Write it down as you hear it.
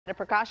The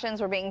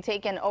precautions were being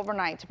taken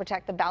overnight to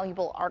protect the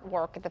valuable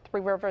artwork at the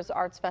Three Rivers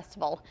Arts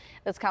Festival.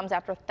 This comes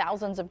after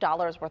thousands of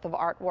dollars worth of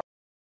artwork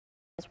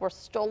were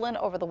stolen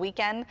over the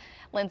weekend.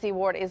 Lindsay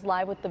Ward is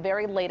live with the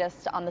very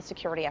latest on the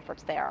security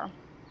efforts there.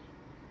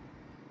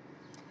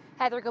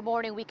 Heather, good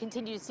morning. We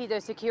continue to see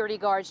those security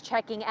guards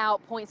checking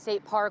out Point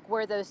State Park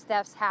where those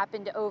thefts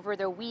happened over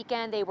the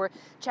weekend. They were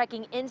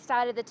checking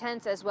inside of the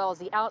tents as well as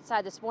the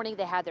outside this morning.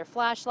 They had their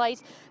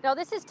flashlights. Now,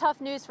 this is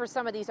tough news for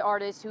some of these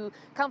artists who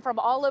come from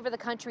all over the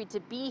country to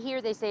be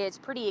here. They say it's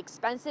pretty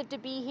expensive to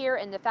be here,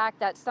 and the fact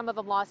that some of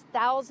them lost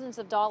thousands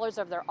of dollars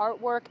of their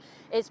artwork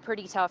is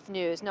pretty tough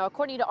news. Now,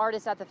 according to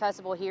artists at the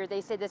festival here,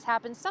 they say this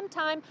happened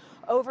sometime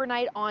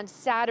overnight on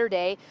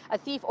Saturday. A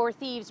thief or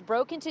thieves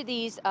broke into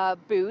these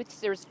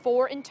booths. There's 4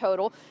 in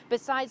total.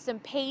 Besides some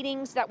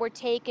paintings that were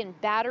taken,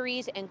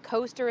 batteries and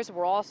coasters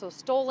were also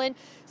stolen.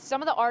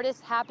 Some of the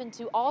artists happen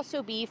to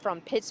also be from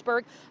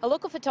Pittsburgh. A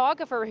local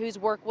photographer whose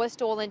work was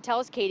stolen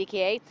tells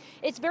KDKA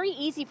it's very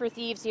easy for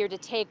thieves here to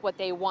take what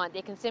they want.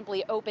 They can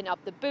simply open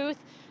up the booth,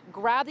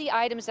 grab the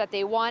items that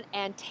they want,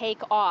 and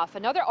take off.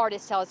 Another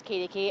artist tells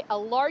KDKA a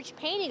large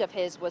painting of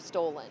his was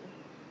stolen.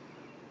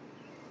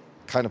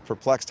 Kind of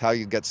perplexed how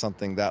you get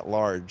something that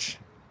large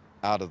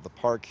out of the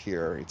park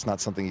here. It's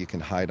not something you can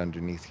hide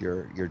underneath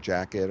your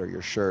jacket or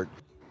your shirt.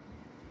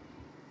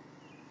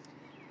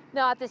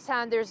 Now, at this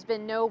time, there's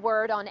been no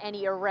word on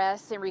any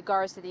arrests in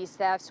regards to these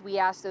thefts. We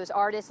asked those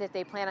artists if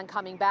they plan on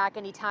coming back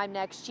anytime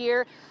next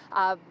year,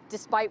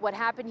 despite what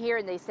happened here,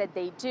 and they said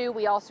they do.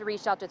 We also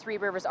reached out to Three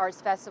Rivers Arts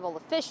Festival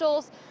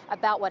officials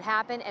about what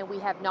happened, and we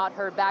have not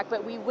heard back,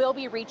 but we will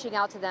be reaching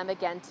out to them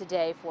again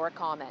today for a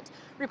comment.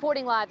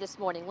 Reporting live this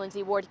morning,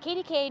 Lindsay Ward,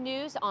 KDKA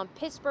News on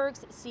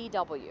Pittsburgh's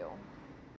CW.